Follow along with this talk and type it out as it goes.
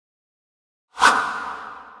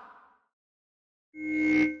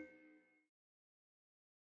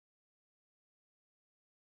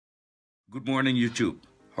Good morning, YouTube.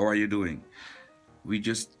 How are you doing? We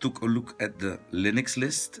just took a look at the Linux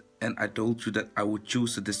list, and I told you that I would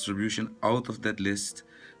choose a distribution out of that list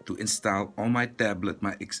to install on my tablet,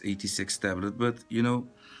 my X86 tablet. But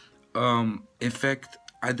in fact,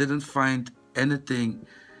 I didn't find anything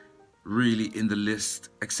really in the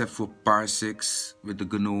list except for Parsix with the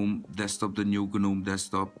GNOME desktop, the new GNOME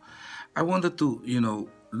desktop. I wanted to,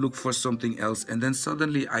 look for something else, and then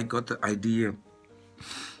suddenly I got the idea.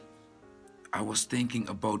 I was thinking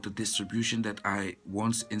about the distribution that I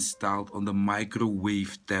once installed on the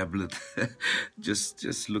microwave tablet.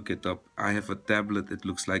 just look it up. I have a tablet, it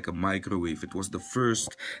looks like a microwave. It was the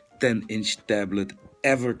first 10-inch tablet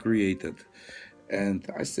ever created. And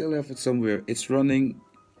I still have it somewhere. It's running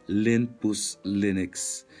LINPUS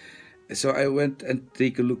Linux. So I went and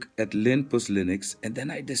take a look at LINPUS Linux, and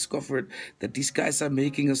then I discovered that these guys are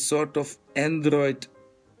making a sort of Android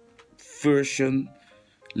version,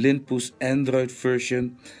 LINPUS Android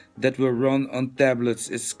version that will run on tablets.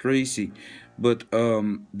 It's crazy. But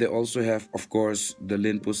they also have, of course, the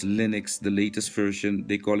LINPUS Linux, the latest version.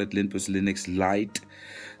 They call it LINPUS Linux Lite.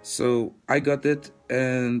 So I got it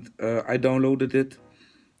and I downloaded it.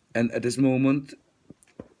 And at this moment,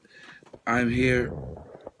 I'm here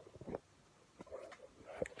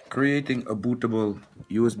creating a bootable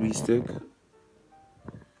USB stick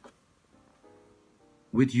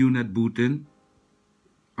with UNet boot-in.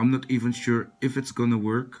 I'm not even sure if it's gonna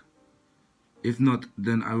work. If not,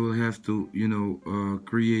 then I will have to,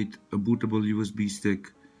 create a bootable USB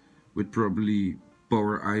stick with probably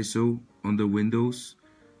Power ISO on the Windows.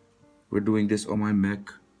 We're doing this on my Mac.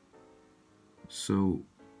 So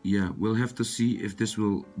yeah, we'll have to see if this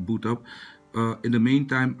will boot up. In the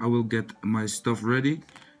meantime, I will get my stuff ready.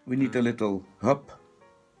 We need a little hub.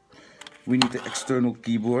 We need the external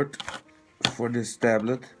keyboard for this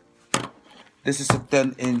tablet. This is a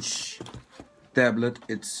 10-inch tablet.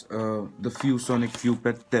 It's the ViewSonic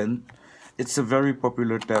ViewPad 10. It's a very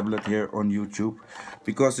popular tablet here on YouTube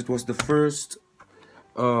because it was the first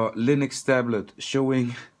Linux tablet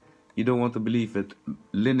showing, you don't want to believe it,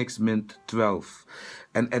 Linux Mint 12.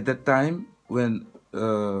 And at that time, when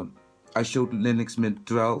I showed Linux Mint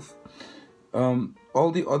 12,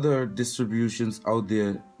 all the other distributions out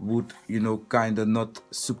there would, kinda not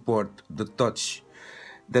support the touch.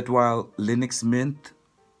 That while Linux Mint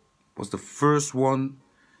was the first one,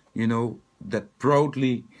 that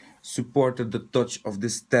proudly supported the touch of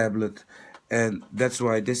this tablet. And that's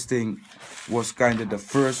why this thing was kind of the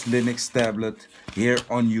first Linux tablet here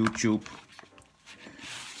on YouTube.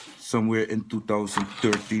 Somewhere in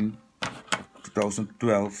 2013,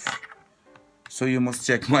 2012. So you must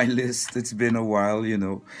check my list. It's been a while,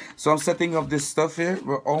 So I'm setting up this stuff here.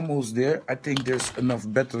 We're almost there. I think there's enough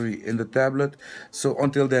battery in the tablet. So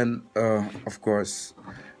until then, of course,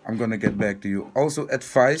 I'm gonna get back to you. Also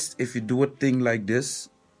advised, if you do a thing like this,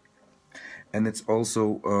 and it's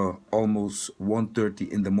also almost 1:30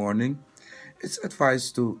 in the morning, it's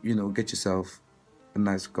advised to, get yourself a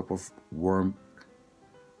nice cup of warm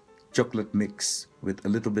chocolate mix with a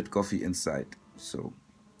little bit coffee inside. So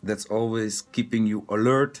that's always keeping you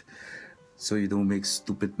alert so you don't make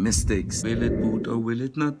stupid mistakes. Will it boot or will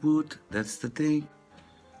it not boot? That's the thing.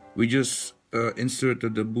 We just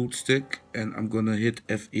inserted the boot stick and I'm gonna hit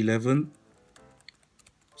F11.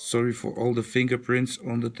 Sorry for all the fingerprints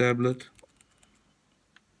on the tablet.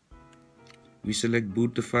 We select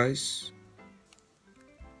boot device,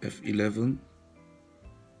 F11.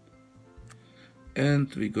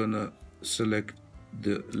 And we're gonna select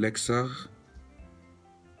the Lexar.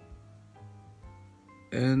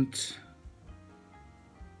 And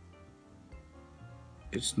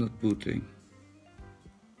it's not booting.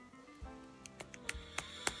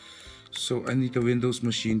 So I need a Windows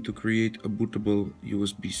machine to create a bootable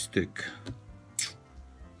USB stick.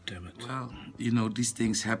 Damn it. Well, these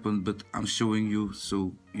things happen, but I'm showing you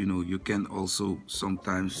so you can also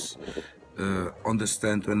sometimes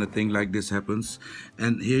understand when a thing like this happens.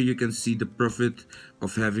 And here you can see the profit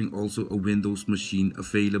of having also a Windows machine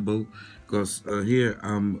available, because here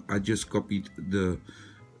I just copied the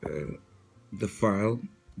file,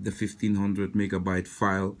 the 1500 megabyte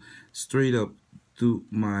file, straight up to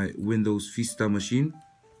my Windows Vista machine.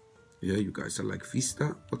 Yeah, you guys are like,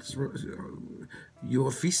 Vista? What's wrong? You're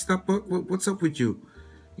a Vista? What's up with you?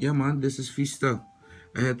 Yeah man, this is Vista.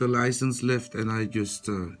 I had the license left and I just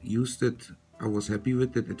used it. I was happy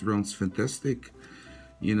with it. It runs fantastic.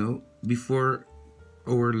 Before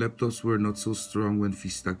our laptops were not so strong when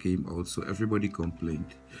Vista came out, so everybody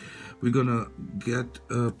complained. We're gonna get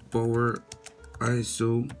a Power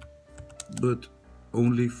ISO, but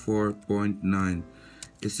only 4.9.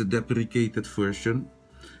 It's a deprecated version.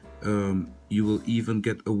 You will even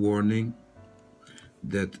get a warning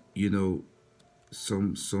that, you know,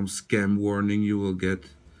 some scam warning you will get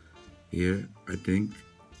here, I think.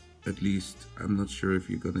 At least I'm not sure if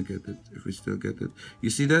you're gonna get it, if we still get it. You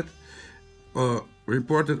see that?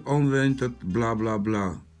 Reported unwanted blah blah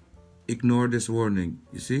blah. Ignore this warning.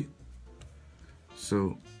 You see?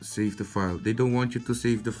 So save the file. They don't want you to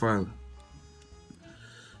save the file.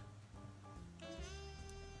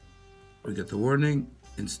 We get the warning.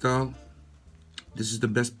 Install. This is the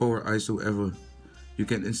best Power ISO ever. You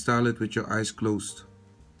can install it with your eyes closed.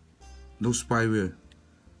 No spyware.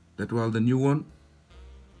 That while the new one.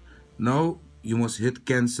 Now you must hit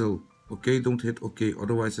cancel. Okay, don't hit OK,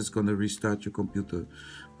 otherwise it's gonna restart your computer.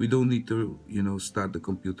 We don't need to, you know, start the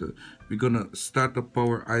computer. We're gonna start the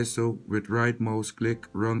Power ISO with right mouse click,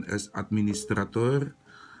 run as administrator,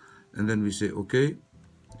 and then we say OK.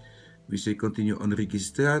 We say continue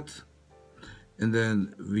unregistered, and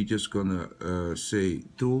then we just gonna say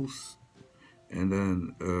tools, and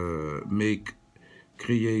then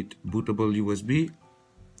create bootable USB.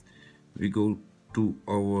 We go to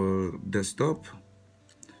our desktop,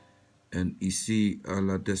 and ici à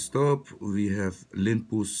la desktop we have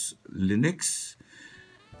LINPUS Linux,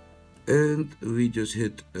 and we just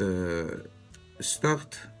hit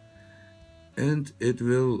start, and it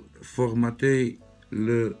will formater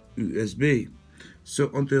le USB.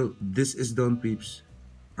 So until this is done, peeps,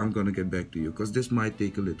 I'm gonna get back to you because this might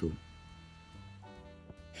take a little.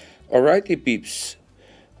 Alrighty, peeps,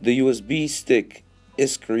 the USB stick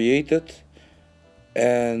is created,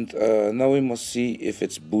 and now we must see if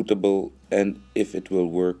it's bootable and if it will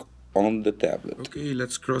work on the tablet. Okay,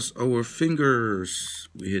 let's cross our fingers.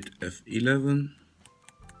 We hit F11.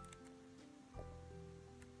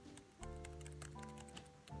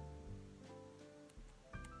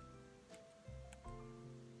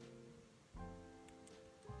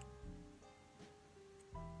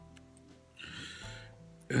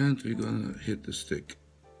 And we're gonna hit the stick.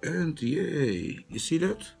 And yay, you see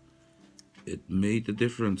that? It made a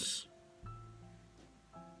difference.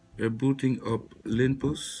 We're booting up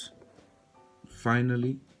LINPUS,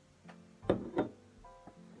 finally.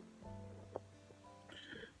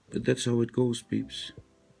 But that's how it goes, peeps.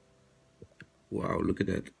 Wow, look at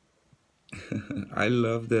that. I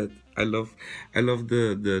love that. I love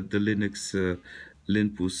the Linux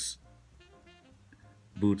LINPUS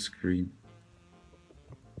boot screen.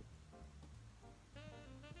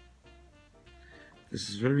 This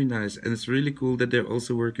is very nice, and it's really cool that they're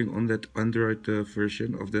also working on that Android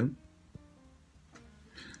version of them.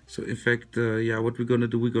 So in fact, yeah, what we're gonna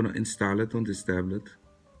do, we're gonna install it on this tablet.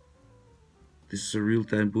 This is a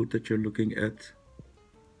real-time boot that you're looking at.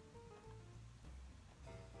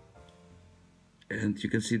 And you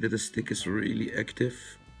can see that the stick is really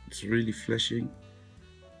active. It's really flashing.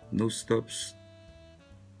 No stops.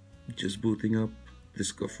 Just booting up,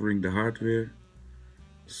 discovering the hardware.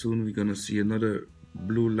 Soon we're gonna see another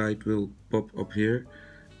blue light will pop up here.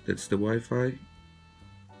 That's the Wi-Fi.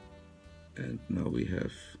 And now we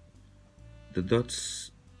have the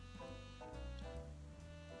dots.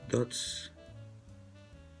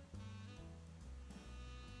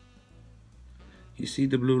 You see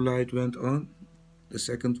the blue light went on, the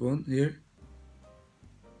second one here.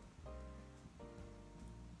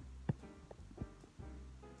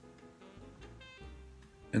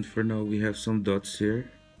 And for now we have some dots here.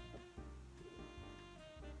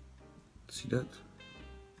 See that?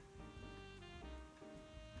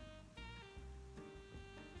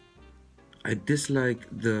 I dislike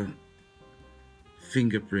the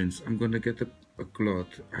fingerprints. I'm gonna get a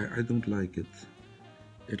cloth. I don't like it.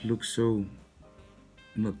 It looks so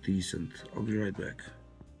not decent. I'll be right back.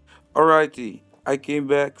 Alrighty, I came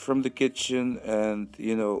back from the kitchen, and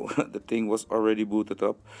you know the thing was already booted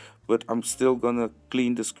up, but I'm still gonna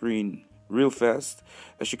clean the screen real fast.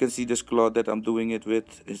 As you can see, this cloth that I'm doing it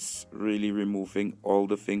with is really removing all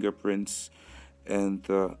the fingerprints, and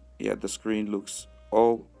yeah, the screen looks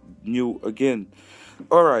all new again.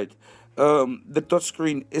 Alright, the touch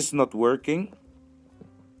screen is not working,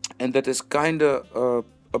 and that is kinda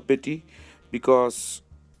a pity, because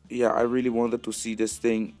yeah, I really wanted to see this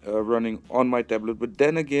thing running on my tablet. But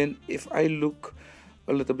then again, if I look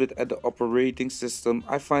a little bit at the operating system,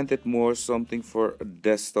 I find it more something for a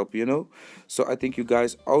desktop, you know. So I think you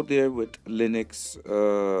guys out there with Linux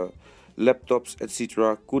laptops,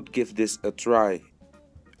 etc., could give this a try.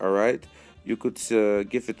 Alright, you could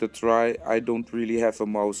give it a try. I don't really have a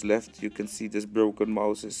mouse left. You can see this broken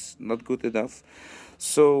mouse is not good enough.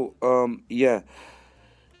 So yeah,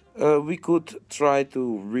 we could try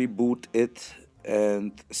to reboot it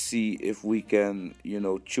and see if we can, you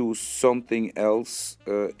know, choose something else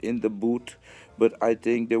in the boot. But I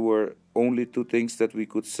think there were only two things that we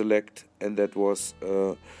could select, and that was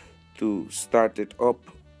to start it up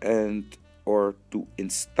and or to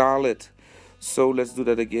install it. So let's do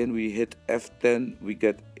that again. We hit F10, we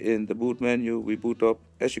get in the boot menu, we boot up.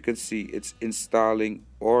 As you can see, it's installing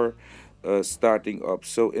or starting up.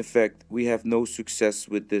 So in fact, we have no success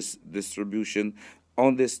with this distribution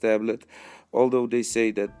on this tablet, although they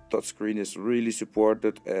say that touchscreen is really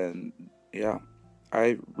supported. And yeah,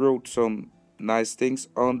 I wrote some nice things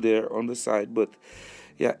on there on the side, but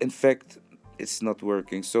yeah, in fact, it's not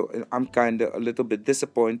working. So I'm kind of a little bit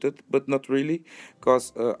disappointed, but not really,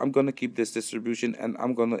 because I'm gonna keep this distribution and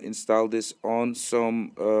I'm gonna install this on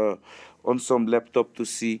some laptop to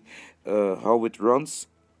see how it runs.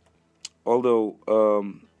 Although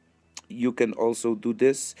you can also do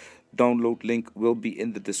this. Download link will be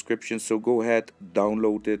in the description, so go ahead,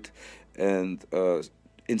 download it, and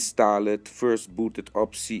install it. First boot it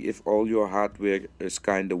up, see if all your hardware is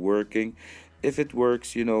kind of working. If it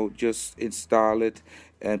works, you know, just install it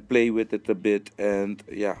and play with it a bit, and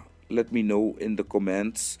yeah, let me know in the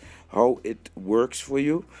comments how it works for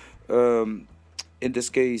you. In this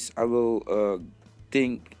case, I'm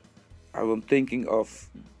thinking of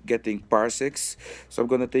getting Parsix, so I'm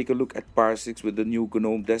gonna take a look at Parsix with the new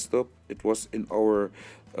GNOME desktop. It was in our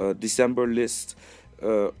December list,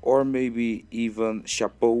 or maybe even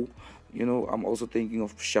Chapeau. You know, I'm also thinking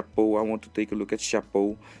of Chapeau. I want to take a look at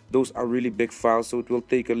Chapeau. Those are really big files, so it will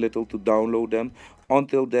take a little to download them.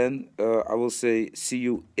 Until then, I will say see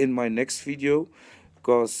you in my next video,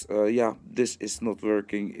 because yeah, this is not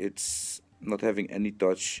working. It's not having any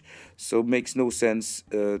touch, so makes no sense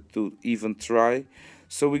to even try.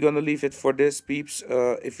 So we're gonna leave it for this, peeps.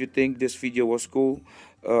 If you think this video was cool,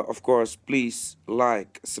 of course, please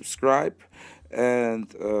like, subscribe,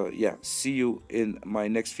 and yeah, see you in my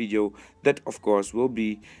next video. That of course will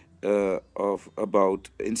be about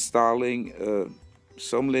installing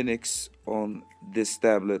some Linux on this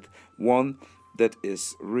tablet, one that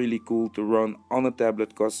is really cool to run on a tablet,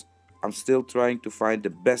 because I'm still trying to find the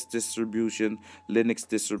best distribution, Linux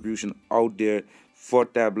distribution out there for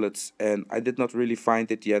tablets, and I did not really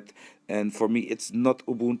find it yet. And for me, it's not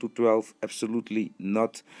Ubuntu 12, absolutely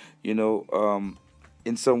not. You know,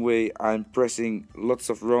 in some way I'm pressing lots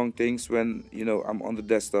of wrong things when, you know, I'm on the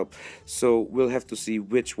desktop. So we'll have to see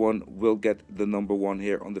which one will get the number one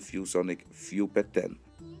here on the ViewSonic ViewPad 10.